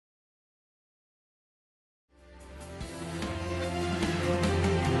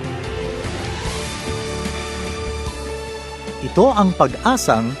Ito ang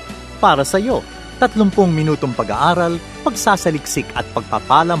Pag-asang para sa iyo. 30 minutong pag-aaral, pagsasaliksik at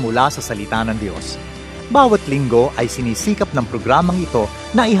pagpapala mula sa salita ng Diyos. Bawat linggo ay sinisikap ng programang ito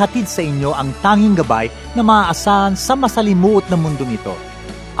na ihatid sa inyo ang tanging gabay na maaasahan sa masalimuot na mundong ito,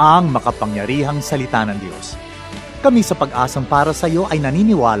 ang makapangyarihang salita ng Diyos. Kami sa Pag-asang para sa iyo ay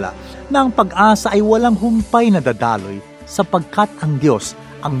naniniwala na ang pag-asa ay walang humpay na dadaloy sapagkat ang Diyos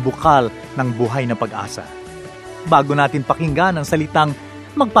ang bukal ng buhay na pag-asa. Bago natin pakinggan ang salitang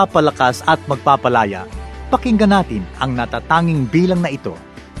magpapalakas at magpapalaya, pakinggan natin ang natatanging bilang na ito.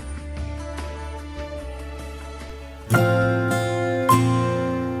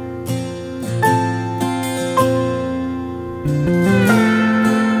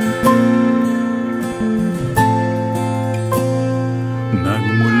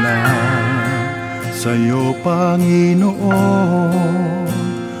 Nagmula sa'yo, Panginoon,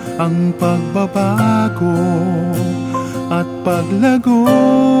 ang pagbabago at paglago,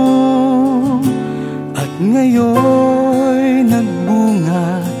 at ngayon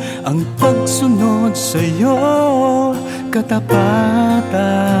nagbunga ang pagsunod sa'yo, katapatan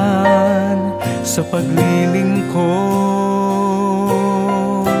sa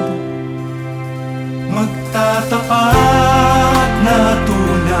paglilingkod. Magtatapat na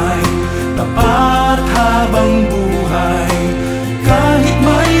tunay, tapat habang buhay, kahit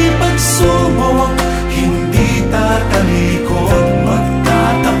may pagsubok, hindi tatalikod.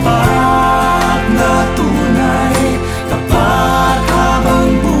 Magtatapat na tunay, tapat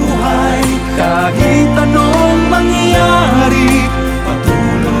habang buhay, kahit anong mangyari,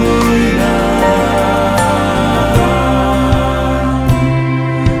 patuloy na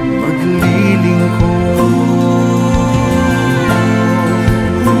maglilingkod.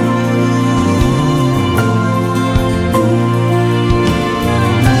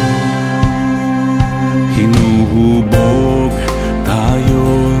 Hinuhubog tayo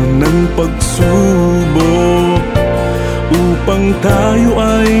ng pagsubok upang tayo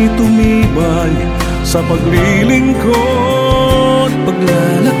ay tumibay sa paglilingkod.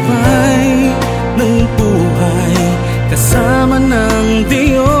 Paglalakbay ng buhay kasama ng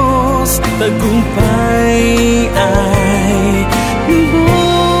Diyos, tagumpay ay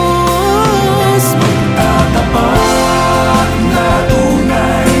lubos. Magtatapat na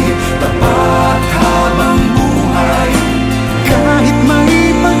tunay, tapat habang buhay, kahit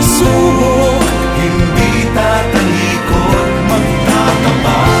may pagsubok, hindi tatalikod.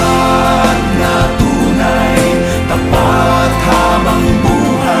 Magtatapat na tunay, tapat habang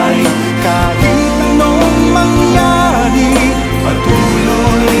buhay, kahit anong mangyari,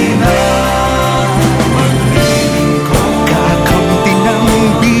 patuloy na maglilingkod. Kakamti ng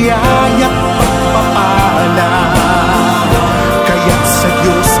biyaya't pagpapala, kaya't sa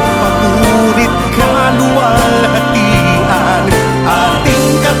Diyos pagurit kaluwalhatian, ating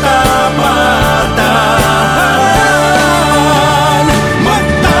katapatan.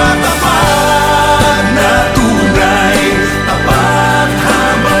 Magtatapat na tunay, tapat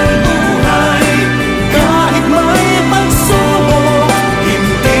habang buhay, kahit may pagsubok,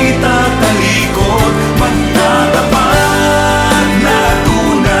 hindi tatalikod. Magtatapat na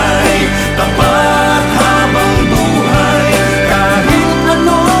tunay, tapat habang buhay, kahit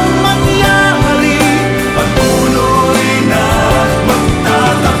anong mangyari, patuloy na.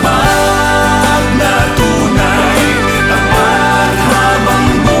 Magtatapat na tunay, tapat habang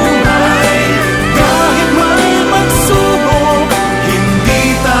buhay, kahit may pagsubok, hindi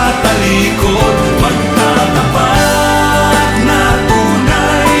tatalikod. Magtatapat na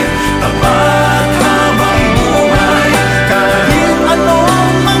tunay, tapat habang buhay, kahit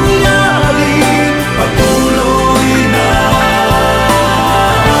anong mangyari, patuloy na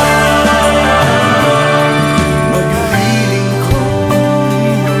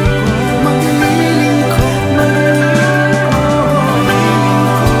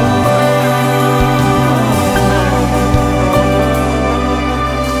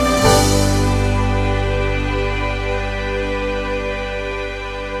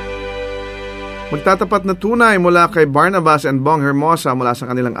Magtatapat na tunay mula kay Barnabas and Bong Hermosa mula sa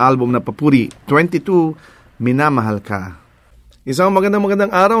kanilang album na Papuri 22, Minamahal Ka. Isang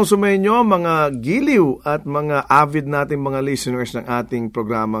magandang araw sa inyo, mga giliw at mga avid nating mga listeners ng ating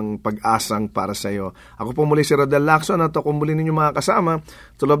programang Pag-asang para sa iyo. Ako po muli si Rodel Lacson at ako muli ninyo mga kasama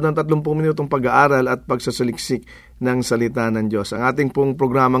sa loob ng 30 minutong pag-aaral at pagsasaliksik ng salita ng Diyos. Ang ating pong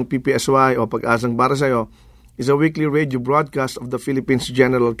programang PPSY o Pag-asang para sa iyo is a weekly radio broadcast of the Philippines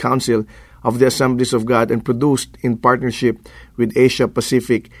General Council of the Assemblies of God and produced in partnership with Asia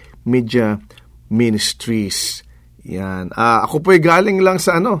Pacific Media Ministries. Yan. Ako po'y galing lang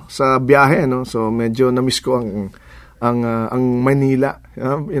sa sa biyahe, no. So medyo na-miss ko ang Manila.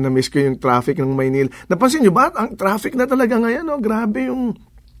 Inamiss ko yung traffic ng Manila. Napansin nyo ba? Ang traffic na talaga ngayon, no? Grabe yung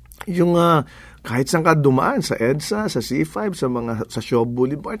kahit saan ka dumaan, sa EDSA, sa C5, sa Shaw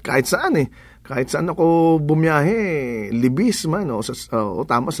Boulevard, kahit saan Kahit saan ako bumiyahe, libis man,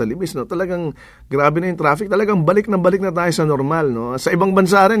 tama sa libis, no? Talagang grabe na yung traffic. Talagang balik na tayo sa normal, no? Sa ibang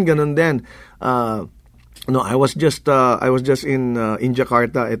bansa rin, ganun din. I was just in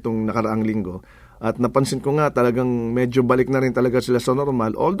Jakarta itong nakaraang linggo. At napansin ko nga talagang medyo balik na rin talaga sila sa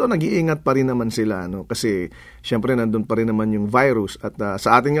normal. Although nag-iingat pa rin naman sila, no? Kasi syempre nandun pa rin naman yung virus. At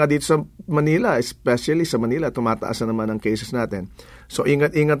sa atin nga dito sa Manila, especially sa Manila, tumataas na naman ang cases natin. So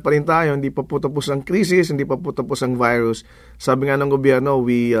ingat-ingat pa rin tayo. Hindi pa po tapos ang crisis, hindi pa po tapos ang virus. Sabi nga ng gobyerno,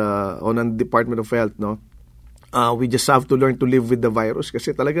 we on ang Department of Health, no? We just have to learn to live with the virus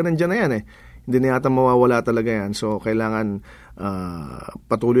kasi talaga nandiyan na yan Hindi na yata mawawala talaga yan. So, kailangan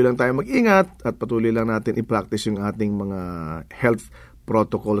patuloy lang tayo mag-ingat at patuloy lang natin i-practice yung ating mga health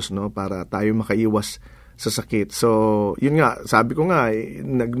protocols, no, para tayo makaiwas sa sakit. So, yun nga, sabi ko nga,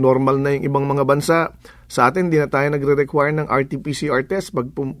 nag-normal na yung ibang mga bansa. Sa atin, hindi na tayo nagre-require ng RT-PCR test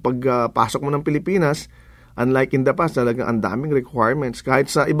pag pasok mo ng Pilipinas. Unlike in the past, talagang ang daming requirements. Kahit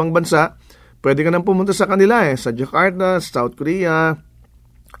sa ibang bansa, pwede ka nang pumunta sa kanila sa Jakarta, South Korea,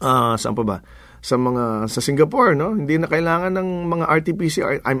 saan pa ba? Sa Singapore, no? Hindi na kailangan ng mga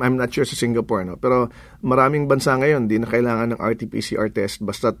RT-PCR. I'm not sure sa Singapore, no? Pero maraming bansa ngayon, hindi na kailangan ng RT-PCR test.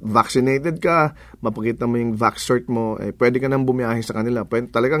 Basta vaccinated ka, mapakita mo yung vax cert mo, pwede ka nang bumiyahe sa kanila.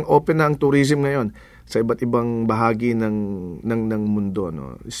 Talagang open na ang tourism ngayon sa iba't ibang bahagi ng mundo,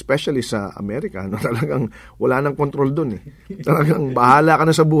 no? Especially sa Amerika, no? Talagang wala nang control dun Talagang bahala ka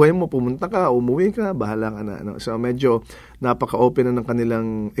na sa buhay mo, pumunta ka, umuwi ka, bahala ka na, no? So medyo napaka-open na ng kanilang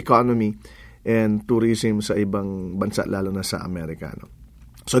economy and tourism sa ibang bansa, lalo na sa Amerika, no?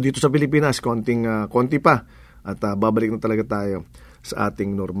 So dito sa Pilipinas, konti pa at babalik na talaga tayo sa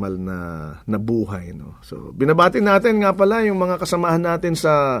ating normal na buhay, no? So binabati natin nga pala yung mga kasamahan natin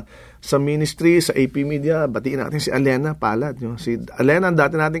sa ministry, sa AP Media. Batiin natin si Alena Palad, no? Si Alena,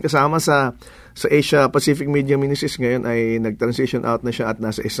 dati natin kasama sa Asia Pacific Media Ministries, ngayon ay nag-transition out na siya at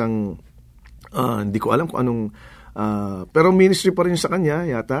nasa isang hindi ko alam kung anong pero ministry pa rin sa kanya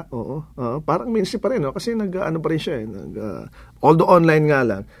yata. Parang ministry pa rin, no? Kasi pa rin siya although online nga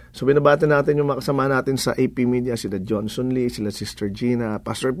lang. So binabati natin yung mga kasama natin sa AP Media, sila Johnson Lee, sila Sister Gina,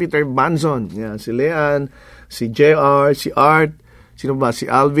 Pastor Peter Banzon, si Leanne, si JR, si Art, sino ba, si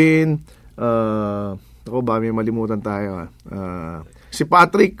Alvin, may malimutan tayo. Si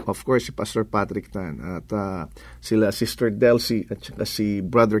Patrick, of course, si Pastor Patrick Tan, at sila Sister Delcy at saka si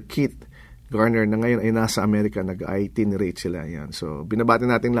Brother Keith Garner na ngayon ay nasa Amerika, nag-itinerate sila. Yan. So, binabati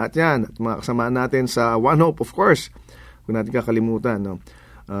natin lahat yan. At mga kasama natin sa One Hope, of course. Huwag natin kakalimutan, no?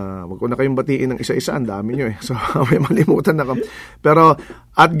 Huwag ko na kayong batiin ng isa-isa. Ang dami nyo So, may malimutan na kami. Pero,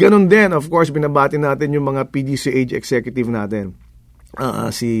 at ganun din, of course, binabati natin yung mga PDCH executive natin.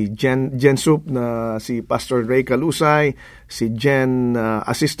 Si Jen Soup, na si Pastor Ray Calusay, si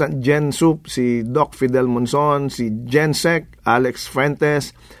Assistant Jen Soup, si Doc Fidel Monzon, si Jen Sec, Alex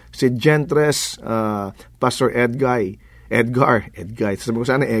Fuentes, si Gentres, Pastor Edgar, sabi ko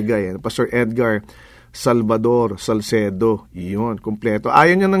sana Pastor Edgar Salvador Salcedo, yun, kumpleto.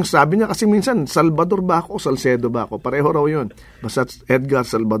 Ayaw niya nang sabi niya kasi minsan, Salvador ba ako o Salcedo ba ako? Pareho raw yun. Basta Edgar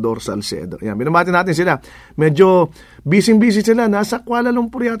Salvador Salcedo. Yan, binabati natin sila. Medyo busy sila. Nasa Kuala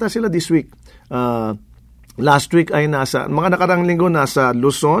Lumpur yata sila this week. Last week ay mga nakarang linggo, nasa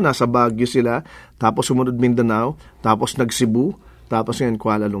Luzon, nasa Baguio sila. Tapos sumunod Mindanao. Tapos nag-Cebu. Tapos ngayon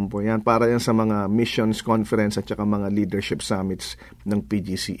Kuala Lumpur. Yan, para yan sa mga missions conference at saka mga leadership summits ng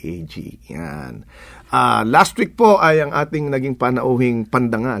PGCAG. Yan. Last week po ay ang ating naging panauhing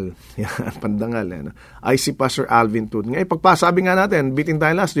pandangal. Yan, pandangal. Yan. Ay si Pastor Alvin Tud. Ngayon, pagpasabi nga natin, bitin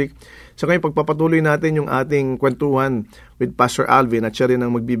tayo last week. So ngayon, pagpapatuloy natin yung ating kwentuhan with Pastor Alvin at siya rin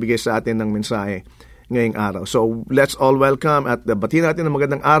ang magbibigay sa atin ng mensahe ngayong araw. So, let's all welcome at batiin natin ng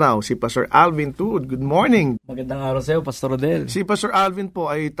magandang araw si Pastor Alvin Tud. Good morning! Magandang araw sa iyo, Pastor Rodel. Si Pastor Alvin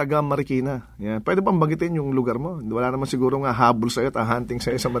po ay taga Marikina. Yan. Pwede bang bagitin yung lugar mo? Wala naman siguro nga habol sa iyo at hunting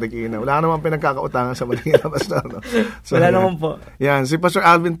sa iyo sa Marikina. Wala naman pinagkakautangan sa Marikina, Pastor. No? So, wala naman po. Yan. Si Pastor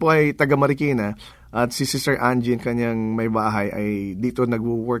Alvin po ay taga Marikina at si Sister Angie, kanyang may bahay, ay dito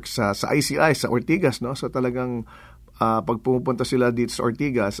nagwo-work sa ICI, sa Ortigas. No? So talagang pag pumupunta sila dito sa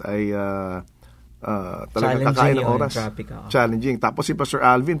Ortigas ay talagang kakain ng oras. Challenging. Tapos si Pastor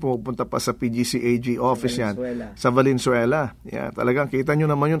Alvin pumupunta pa sa PGCAG office sa Valenzuela. Yeah, talagang kita nyo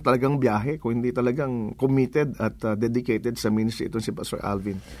naman yung talagang biyahe kung hindi talagang committed at dedicated sa ministry itong si Pastor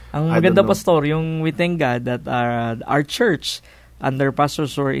Alvin. Ang maganda, Pastor, yung we thank God that our church under Pastor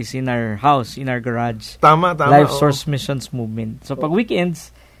Sur is in our house, in our garage. Tama. Life oo. Source Missions Movement. So pag weekends,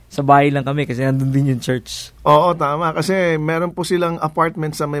 sa bahay lang kami kasi nandun din yung church. Oo, tama. Kasi meron po silang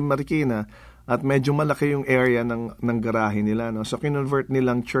apartment sa May Marikina at medyo malaki yung area ng garahe nila. No? So, kinonvert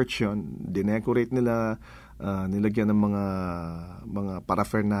nilang church yun. Dinecorate nila, nilagyan ng mga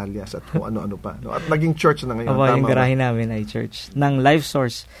paraphernalias at kung ano-ano pa. No? At naging church na ngayon. Yung garahe namin ay church ng Life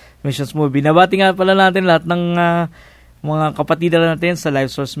Source Missions Movement. Binabati nga pala natin lahat ng mga kapatid natin sa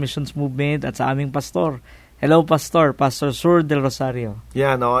Life Source Missions Movement at sa aming pastor. Hello, Pastor Sur del Rosario.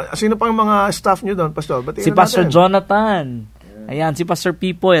 Yan, no? Sino pang mga staff nyo doon, Pastor? Batiin Si na Pastor natin. Jonathan. Ayan, si Pastor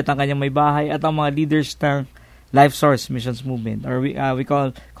Pipoy at ang kanyang may bahay at ang mga leaders ng Life Source Missions Movement. Or we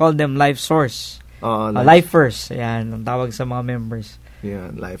call them Life Source. Lifers. Ayan, ang tawag sa mga members.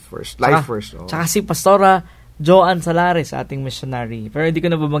 Yan, Life First. Life First. Oh. Tsaka si Pastora Joan Salares, ating missionary. Pero hindi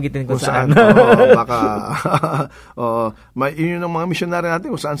ko na babanggitin kung saan. Baka, yun yung mga missionary natin,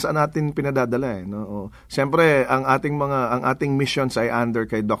 kung saan natin pinadadala. No? Siyempre, ang ating missions ay under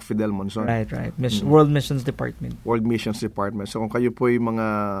kay Doc Fidel Monzon. Right. World Missions Department. World Missions Department. So, kung kayo po yung mga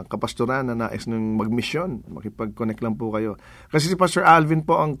kapastoran na nais nung mag-mission, makipag-connect lang po kayo. Kasi si Pastor Alvin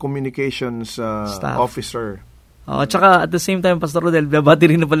po ang communications officer. Tsaka at the same time, Pastor Rodel, babati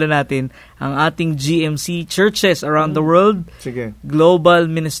rin na pala natin ang ating GMC churches around the world. Sige. Global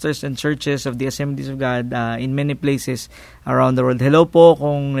Ministers and Churches of the Assemblies of God in many places around the world. Hello po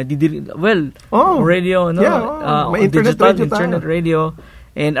kung radio, no? May internet radio.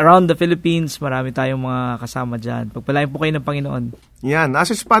 And around the Philippines, marami tayong mga kasama dyan. Pagpalain po kayo ng Panginoon. Yan,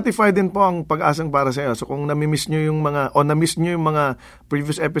 nasa Spotify din po ang Pag-asang para sa iyo. So kung na-miss nyo yung mga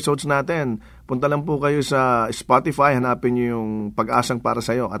previous episodes natin, punta lang po kayo sa Spotify, hanapin nyo yung Pag-asang para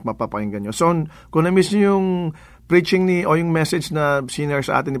sa iyo at mapapakinggan nyo. So kung na-miss nyo yung preaching o yung message na sinare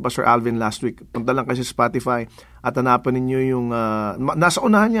sa atin ni Pastor Alvin last week, punta lang kayo sa Spotify at hanapin ninyo yung nasa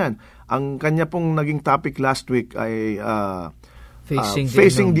unahan yan. Ang kanya pong naging topic last week ay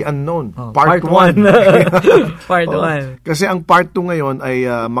Facing the Unknown. Part 1. Part 1. Kasi ang part 2 ngayon ay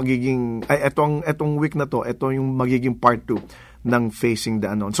etong week na to, ito yung magiging part 2 ng Facing the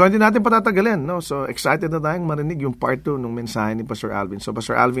Unknown. So, hindi natin patatagalin. No? So, excited na tayong marinig yung part 2 ng mensahe ni Pastor Alvin. So,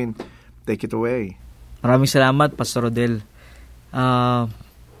 Pastor Alvin, take it away. Maraming salamat, Pastor Rodel.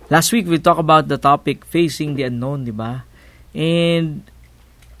 Last week, we talked about the topic Facing the Unknown, di ba? And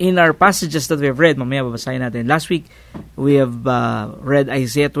in our passages that we have read, mamaya babasahin natin. Last week, we have read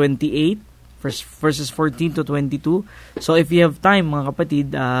Isaiah 28, verses 14 to 22. So if you have time, mga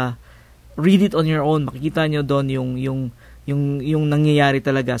kapatid, read it on your own. Makikita nyo doon yung nangyayari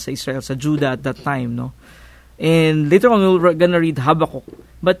talaga sa Israel, sa Judah at that time, no? And later on, we're gonna read Habakkuk.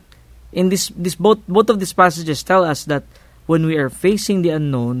 But in this both of these passages tell us that when we are facing the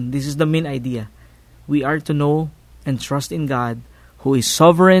unknown, this is the main idea. We are to know and trust in God, who is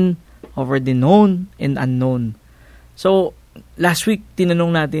sovereign over the known and unknown. So, last week,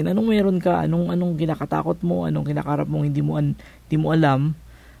 tinanong natin, anong meron ka? Anong kinakatakot mo? Anong kinakarap mong hindi mo alam?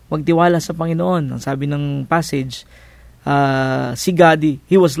 Magtiwala sa Panginoon. Ang sabi ng passage, si God,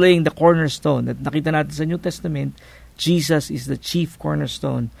 He was laying the cornerstone. At nakita natin sa New Testament, Jesus is the chief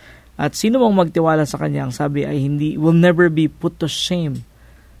cornerstone. At sino mong magtiwala sa Kanya, ang sabi ay will never be put to shame.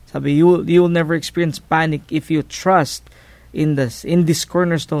 Sabi, you will never experience panic if you trust in this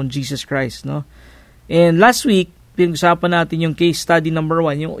cornerstone, Jesus Christ, no? And last week, pinag-usapan natin yung case study number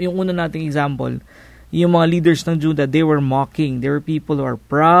 1, yung una nating example, yung mga leaders ng Judah, they were mocking. They were people who are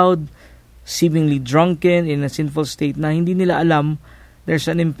proud, seemingly drunken, in a sinful state, na hindi nila alam there's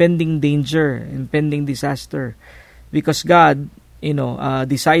an impending danger, impending disaster. Because God,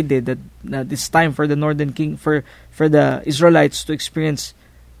 decided that it's time for the northern king, for the Israelites to experience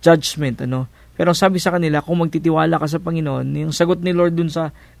judgment, Pero sabi sa kanila, kung magtitiwala ka sa Panginoon, yung sagot ni Lord dun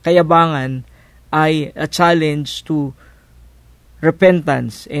sa kayabangan ay a challenge to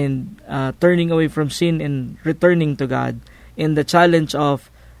repentance and turning away from sin and returning to God, and the challenge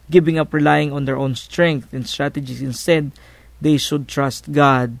of giving up relying on their own strength and strategies. Instead, they should trust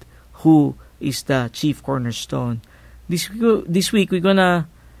God, who is the chief cornerstone. This week,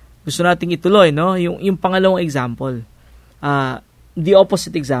 gusto nating ituloy, no? Yung pangalawang example. The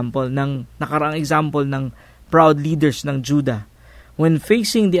opposite example ng nakaraang example ng proud leaders ng Judah. When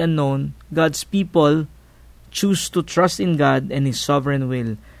facing the unknown, God's people choose to trust in God and His sovereign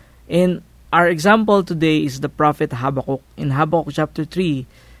will. And our example today is the prophet Habakkuk. In Habakkuk chapter 3,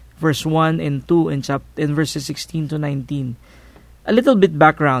 verse 1 and 2, and verses 16 to 19. A little bit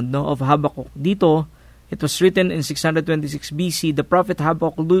background, no, of Habakkuk. Dito, it was written in 626 BC. The prophet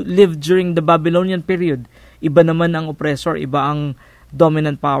Habakkuk lived during the Babylonian period. Iba naman ang oppressor, iba ang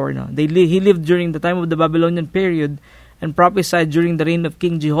dominant power. No? He lived during the time of the Babylonian period, and prophesied during the reign of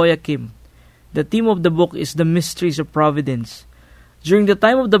King Jehoiakim. The theme of the book is the mysteries of providence. During the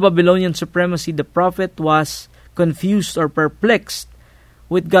time of the Babylonian supremacy, the prophet was confused or perplexed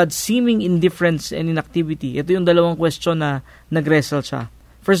with God's seeming indifference and inactivity. Ito yung dalawang question na nag-wrestle siya.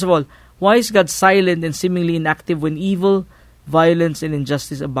 First of all, why is God silent and seemingly inactive when evil, violence, and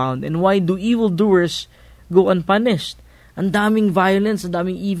injustice abound? And why do evildoers go unpunished? Ang daming violence, ang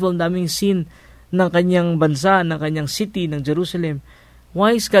daming evil, ang daming sin ng kanyang bansa, ng kanyang city, ng Jerusalem.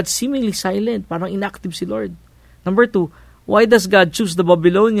 Why is God seemingly silent? Parang inactive si Lord. Number 2, why does God choose the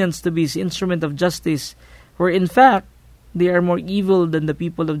Babylonians to be His instrument of justice, where in fact, they are more evil than the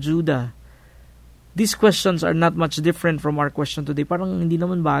people of Judah? These questions are not much different from our question today. Parang hindi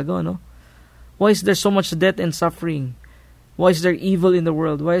naman bago, no? Why is there so much death and suffering? Why is there evil in the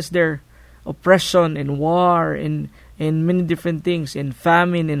world? Why is there oppression and war and many different things, and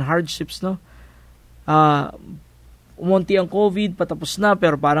famine and hardships, no? Umunti ang COVID, patapos na,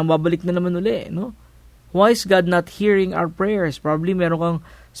 pero parang babalik na naman uli, no? Why is God not hearing our prayers? Probably meron kang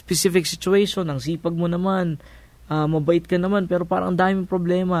specific situation, ang sipag mo naman, mabait ka naman, pero parang ang daming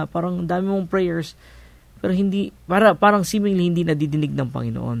problema, parang ang dami mong prayers, pero hindi, parang seemingly hindi nadidinig ng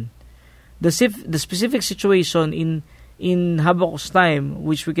Panginoon. The specific situation in Habakkuk's time,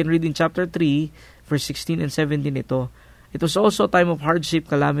 which we can read in chapter 3, verse 16 and 17 ito, it was also a time of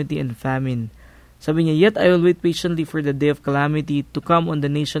hardship, calamity, and famine. Sabi niya, yet I will wait patiently for the day of calamity to come on the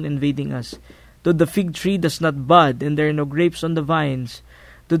nation invading us. Though the fig tree does not bud, and there are no grapes on the vines,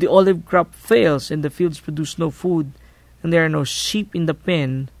 though the olive crop fails, and the fields produce no food, and there are no sheep in the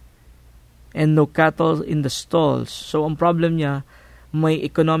pen, and no cattle in the stalls. So, ang problem niya, may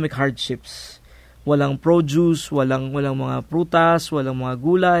economic hardships. Walang produce, walang mga prutas, walang mga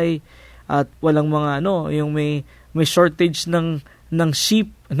gulay, at walang mga yung may shortage ng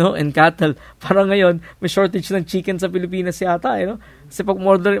sheep, and cattle. Parang ngayon, may shortage ng chicken sa Pilipinas yata, Kasi pag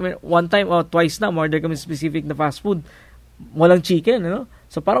order, one time or twice na, order kami specific na fast food, walang chicken,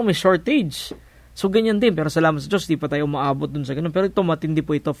 So parang may shortage. So ganyan din, pero salamat sa Diyos, di pa tayo umaabot dun sa ganun. Pero ito, matindi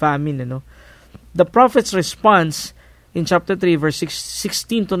po ito, famine, The prophet's response in chapter 3, verse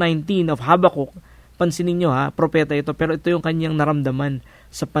 16 to 19 of Habakkuk, pansinin nyo propeta ito, pero ito yung kanyang naramdaman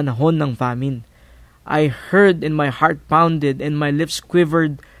sa panahon ng famine. I heard and my heart pounded and my lips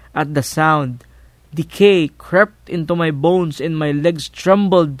quivered at the sound. Decay crept into my bones and my legs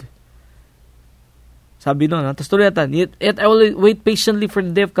trembled. Sabi nun, tapos tuloy natin, yet I will wait patiently for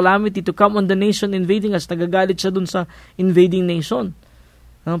the day of calamity to come on the nation invading us. Nagagalit siya dun sa invading nation.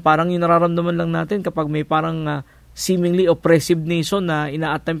 Parang yung nararamdaman lang natin kapag may parang seemingly oppressive nation na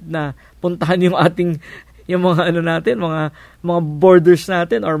ina-attempt na puntahan yung ating yung mga natin, mga borders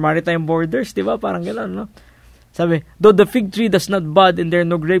natin or maritime borders, di ba? Parang gano'n, Sabi, though the fig tree does not bud and there are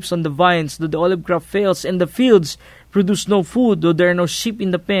no grapes on the vines, though the olive crop fails and the fields produce no food, though there are no sheep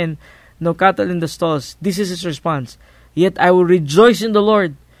in the pen, no cattle in the stalls. This is his response. Yet I will rejoice in the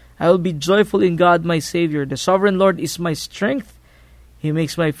Lord. I will be joyful in God my Savior. The sovereign Lord is my strength. He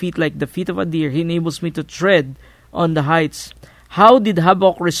makes my feet like the feet of a deer. He enables me to tread on the heights. How did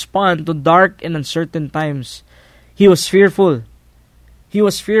Habakkuk respond to dark and uncertain times? He was fearful. He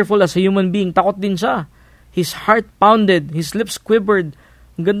was fearful as a human being. Takot din siya. His heart pounded. His lips quivered.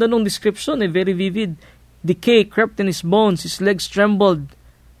 Ang ganda nung description, very vivid. Decay crept in his bones. His legs trembled.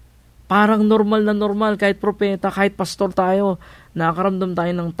 Parang normal na normal, kahit propeta, kahit pastor tayo, nakakaramdam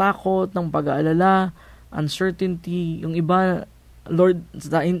tayo ng takot, ng pag-aalala, uncertainty. Yung iba, Lord,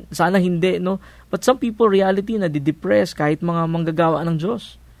 sana hindi, But some people, reality, nadidepress kahit mga manggagawa ng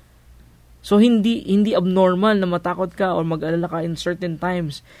Diyos. So, hindi abnormal na matakot ka or mag-alala ka in certain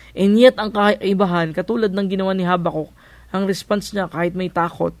times. And yet, ang kaibahan, katulad ng ginawa ni Habakkuk, ang response niya kahit may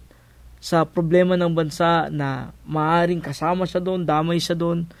takot sa problema ng bansa na maaaring kasama siya doon, damay siya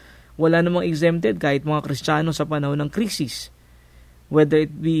doon, wala namang exempted kahit mga Kristiyano sa panahon ng krisis. Whether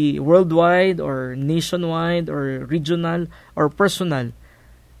it be worldwide or nationwide or regional or personal.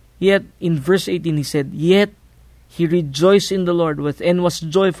 Yet, in verse 18, he said, yet he rejoiced in the Lord and was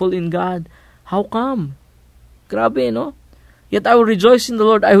joyful in God. How come? Grabe, Yet I will rejoice in the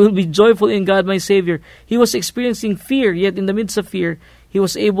Lord. I will be joyful in God, my Savior. He was experiencing fear, yet in the midst of fear, he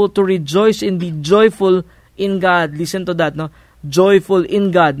was able to rejoice and be joyful in God. Listen to that, Joyful in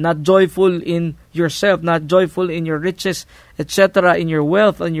God, not joyful in yourself, not joyful in your riches, etc., in your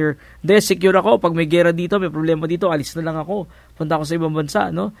wealth, on your, secure ako, pag may gera dito, may problema dito, alis na lang ako, punta ako sa ibang bansa,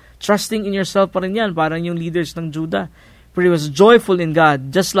 Trusting in yourself pa rin yan, parang yung leaders ng Judah. But he was joyful in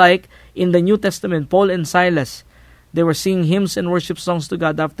God, just like in the New Testament, Paul and Silas, they were singing hymns and worship songs to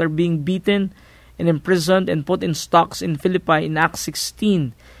God after being beaten and imprisoned and put in stocks in Philippi in Acts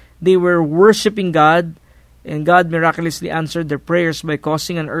 16. They were worshiping God And God miraculously answered their prayers by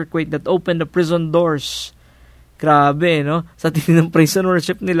causing an earthquake that opened the prison doors. Grabe, no? Sa tindi ng praise and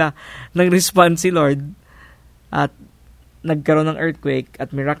worship nila, nag-respond si Lord at nagkaroon ng earthquake at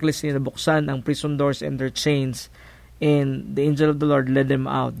miraculously nabuksan ang prison doors and their chains, and the angel of the Lord led them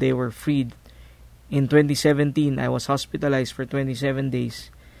out. They were freed. In 2017, I was hospitalized for 27 days.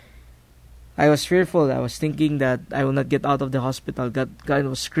 I was fearful. I was thinking that I will not get out of the hospital. God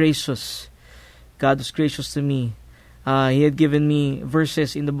was gracious. God was gracious to me. He had given me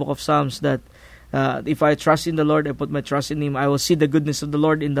verses in the book of Psalms that if I trust in the Lord, I put my trust in Him, I will see the goodness of the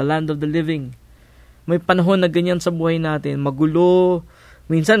Lord in the land of the living. May panahon na ganyan sa buhay natin. Magulo.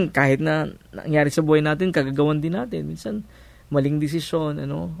 Minsan, kahit na nangyari sa buhay natin, kagagawan din natin. Minsan, maling desisyon,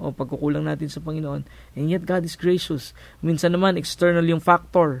 o pagkukulang natin sa Panginoon. And yet, God is gracious. Minsan naman, external yung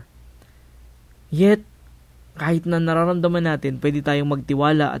factor. Yet, kahit na nararamdaman natin, pwede tayong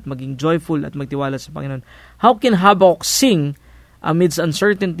magtiwala at maging joyful at magtiwala sa Panginoon. How can Habakkuk sing amidst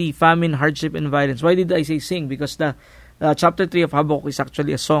uncertainty, famine, hardship, and violence? Why did I say sing? Because the chapter 3 of Habakkuk is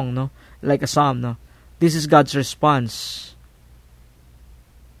actually a song, no? Like a psalm, no? This is God's response.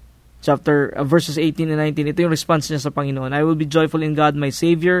 Verses 18 and 19, ito yung response niya sa Panginoon. I will be joyful in God, my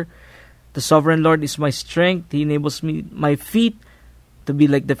Savior. The sovereign Lord is my strength. He enables my feet to be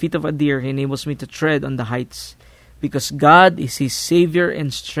like the feet of a deer. He enables me to tread on the heights. Because God is His Savior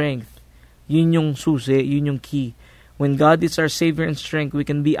and strength. Yun yung susi, yun yung key. When God is our Savior and strength, we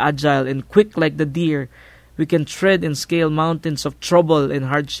can be agile and quick like the deer. We can tread and scale mountains of trouble and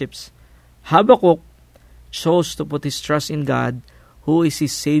hardships. Habakkuk chose to put his trust in God, who is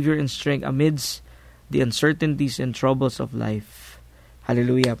his Savior and strength amidst the uncertainties and troubles of life.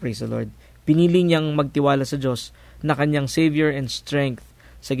 Hallelujah, praise the Lord. Pinili niyang magtiwala sa Diyos na kanyang Savior and strength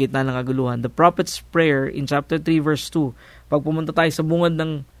sa gitna ng kaguluhan. The prophet's prayer in chapter 3 verse 2. Pag pumunta tayo sa bungad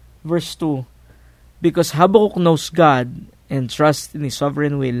ng verse 2, because Habakkuk knows God and trusts in His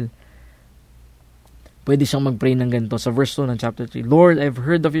sovereign will, pwede siyang mag-pray ng ganito sa verse 2 ng chapter 3. Lord, I've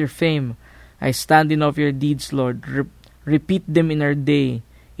heard of your fame. I stand in awe of your deeds, Lord. Repeat them in our day.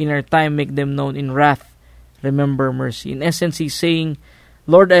 In our time, make them known. In wrath, remember mercy. In essence, he's saying,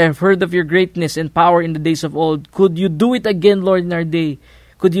 Lord, I have heard of your greatness and power in the days of old. Could you do it again, Lord, in our day?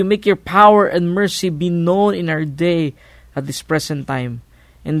 Could you make your power and mercy be known in our day at this present time?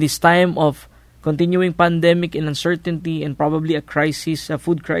 In this time of continuing pandemic and uncertainty and probably a crisis, a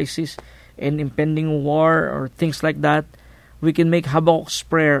food crisis, and impending war or things like that, we can make Habakkuk's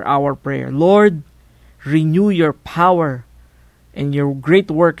prayer our prayer. Lord, renew your power and your great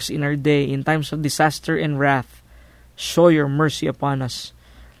works in our day in times of disaster and wrath. Show your mercy upon us.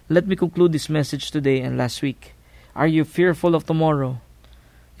 Let me conclude this message today and last week. Are you fearful of tomorrow?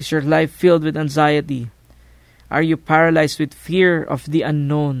 Is your life filled with anxiety? Are you paralyzed with fear of the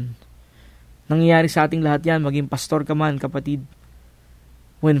unknown? Nangyayari sa ating lahat yan, maging pastor ka man, kapatid.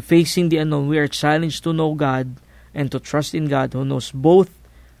 When facing the unknown, we are challenged to know God and to trust in God who knows both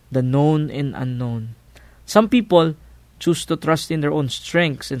the known and unknown. Some people choose to trust in their own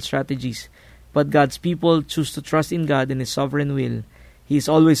strengths and strategies, but God's people choose to trust in God and His sovereign will. He is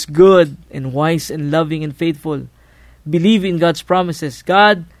always good and wise and loving and faithful. Believe in God's promises.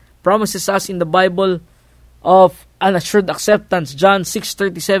 God promises us in the Bible of an assured acceptance. John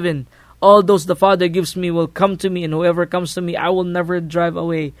 6:37. All those the Father gives me will come to me, and whoever comes to me, I will never drive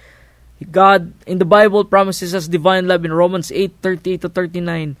away. God in the Bible promises us divine love in Romans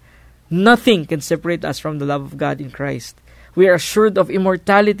 8:38-39. Nothing can separate us from the love of God in Christ. We are assured of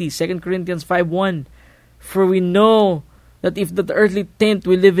immortality, 2 Corinthians 5:1. For we know that if the earthly tent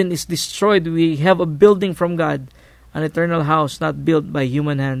we live in is destroyed, we have a building from God, an eternal house not built by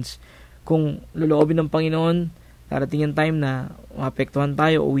human hands. Kung loloobin ng Panginoon, darating yung time na maapektuhan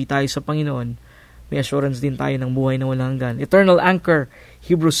tayo, uwi tayo sa Panginoon, may assurance din tayo ng buhay na walang hanggan. Eternal anchor,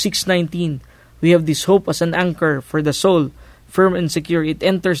 Hebrews 6:19. We have this hope as an anchor for the soul, firm and secure. It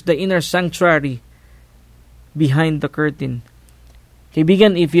enters the inner sanctuary behind the curtain.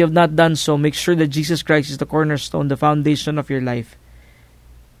 Kaibigan, if you have not done so, make sure that Jesus Christ is the cornerstone, the foundation of your life.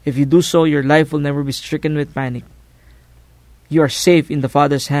 If you do so, your life will never be stricken with panic. You are safe in the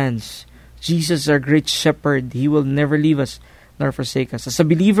Father's hands. Jesus is our great shepherd. He will never leave us nor forsake us. As a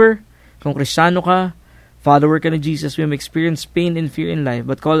believer, kung Kristiyano ka, follower ka ni Jesus, we may experience pain and fear in life,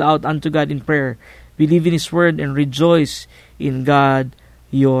 but call out unto God in prayer. Believe in His Word and rejoice in God,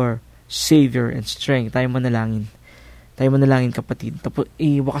 your Savior and strength. Tayo manalangin. Tayo manalangin, kapatid. Tapos,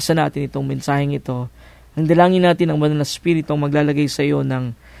 iwakasan natin itong mensaheng ito. Ang dalangin natin ang banal na Espiritu ang maglalagay sa iyo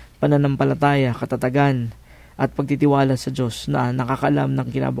ng pananampalataya, katatagan, at pagtitiwala sa Diyos na nakakaalam ng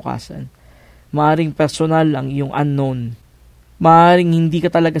kinabukasan. Maaring personal ang iyong unknown. maaaring hindi ka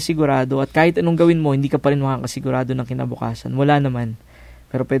talaga sigurado at kahit anong gawin mo, hindi ka pa rin makakasigurado ng kinabukasan. Wala naman.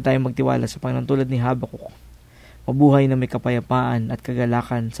 Pero pwede tayong magtiwala sa Panginoon tulad ni Habakuk. Mabuhay na may kapayapaan at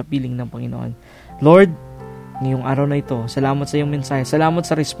kagalakan sa piling ng Panginoon. Lord, ngayong araw na ito, salamat sa iyong mensahe. Salamat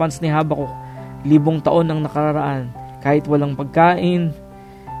sa response ni Habakuk. 1,000 taon ang nakararaan. Kahit walang pagkain,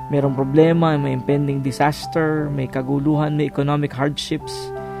 mayroong problema, may impending disaster, may kaguluhan, may economic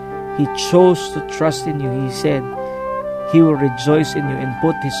hardships. He chose to trust in you. He said, He will rejoice in you and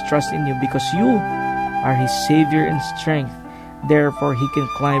put His trust in you because you are His Savior and strength. Therefore, He can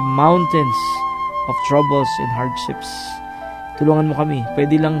climb mountains of troubles and hardships. Tulungan mo kami.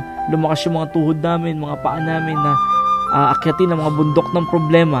 Pwede lang lumakas yung mga tuhod namin, mga paa namin na akyatin ang mga bundok ng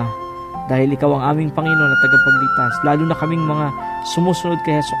problema dahil Ikaw ang aming Panginoon at tagapagligtas. Lalo na kaming mga sumusunod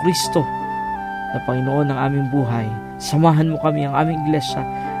kay Jesucristo na Panginoon ng aming buhay. Samahan mo kami, ang aming iglesia.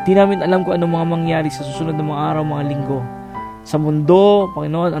 Di namin alam kung anong mga mangyari sa susunod na mga araw, mga linggo. Sa mundo,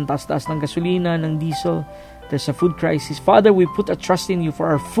 Panginoon, ang taas-taas ng gasolina, ng diesel. There's a food crisis. Father, we put a trust in you for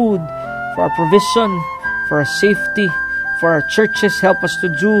our food, for our provision, for our safety, for our churches. Help us to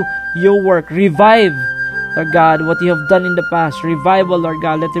do your work. Revive, Lord God, what you have done in the past. Revival, Lord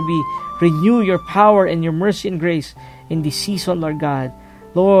God. Let there be renew your power and your mercy and grace in this season, Lord God.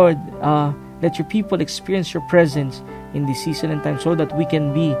 Lord, let your people experience your presence in this season and time so that we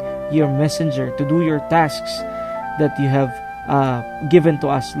can be your messenger to do your tasks that you have given to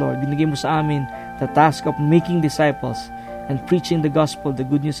us, Lord. Binigay mo sa amin the task of making disciples and preaching the gospel, the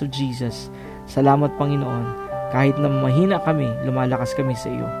good news of Jesus. Salamat, Panginoon. Kahit na mahina kami, lumalakas kami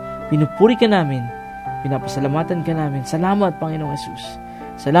sa iyo. Pinupuri ka namin, pinapasalamatan ka namin. Salamat, Panginoong Jesus.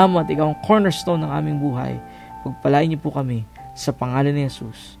 Salamat, Ikaw ang cornerstone ng aming buhay. Pagpalain niyo po kami sa pangalan ni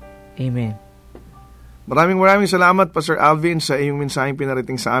Jesus. Amen. Maraming salamat, Pastor Alvin, sa iyong mensaheng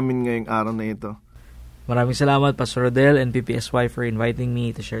pinarating sa amin ngayong araw na ito. Maraming salamat, Pastor Rodel and PPSY for inviting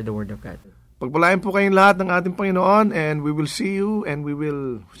me to share the Word of God. Pagpalain po kayong lahat ng ating Panginoon and we will see you and we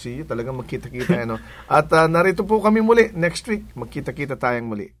will see you. Talagang magkita-kita. At narito po kami muli next week. Magkita-kita tayong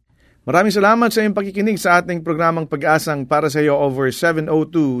muli. Maraming salamat sa iyong pakikinig sa ating programang Pag-asang para sa iyo over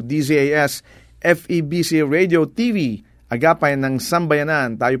 702 DZAS FEBC Radio TV. Agapay ng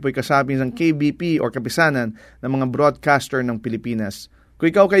Sambayanan. Tayo po'y kasabi ng KBP o Kapisanan ng mga broadcaster ng Pilipinas. Kung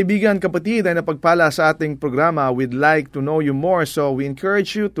ikaw, kaibigan, kapatid, ay napagpala sa ating programa, we'd like to know you more. So we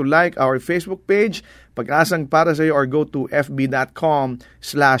encourage you to like our Facebook page, Pag-asang para sa iyo, or go to fb.com/ppsy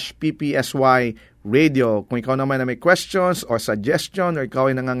radio. Kung ikaw naman na may questions or suggestion or ikaw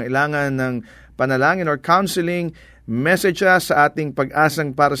ay nangangailangan ng panalangin or counseling, message us sa ating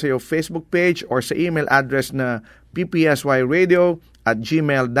Pag-asang para sa iyo Facebook page or sa email address na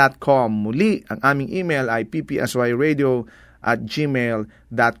ppsyradio@gmail.com. Muli, ang aming email ay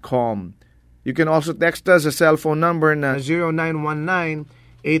ppsyradio@gmail.com. You can also text us a cellphone number na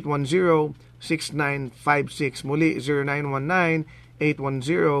 0919-810-6956. Muli,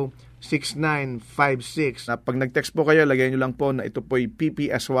 0919-810-6956. Pag nag-text po kayo, lagay nyo lang po na ito po'y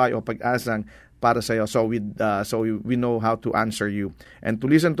PPSY o Pag-asang para sa iyo. So we know how to answer you. And to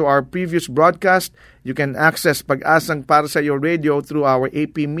listen to our previous broadcast, you can access Pag-asang para sa iyo radio through our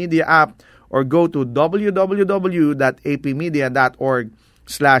AP Media app or go to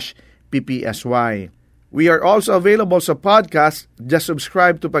www.apmedia.org/ppsy. We are also available sa podcast. Just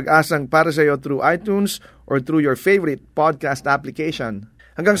subscribe to Pag-asang para sa iyo through iTunes or through your favorite podcast application.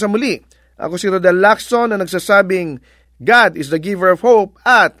 Hanggang sa muli, ako si Rodel Lacson na nagsasabing God is the giver of hope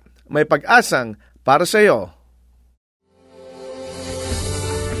at may pag-asang para sa iyo.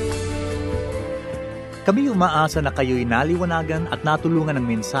 Kami umaasa na kayo'y naliwanagan at natulungan ng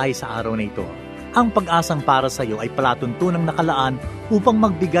mensahe sa araw na ito. Ang Pag-asang para sa iyo ay palatuntunang nakalaan upang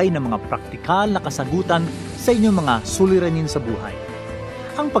magbigay ng mga praktikal na kasagutan sa inyong mga suliranin sa buhay.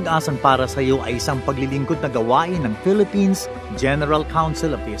 Ang Pag-asang para sa iyo ay isang paglilingkod na gawain ng Philippines General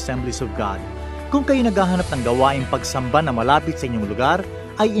Council of the Assemblies of God. Kung kayo naghahanap ng gawaing pagsamba na malapit sa inyong lugar,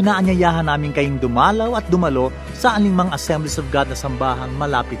 ay inaanyayahan namin kayong dumalaw at dumalo sa anumang Assemblies of God na sambahang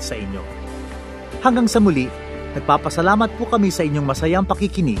malapit sa inyo. Hanggang sa muli, nagpapasalamat po kami sa inyong masayang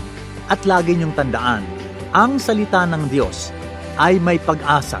pakikinig at lagi niyong tandaan, ang salita ng Diyos ay may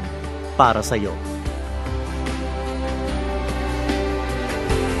pag-asang para sa iyo.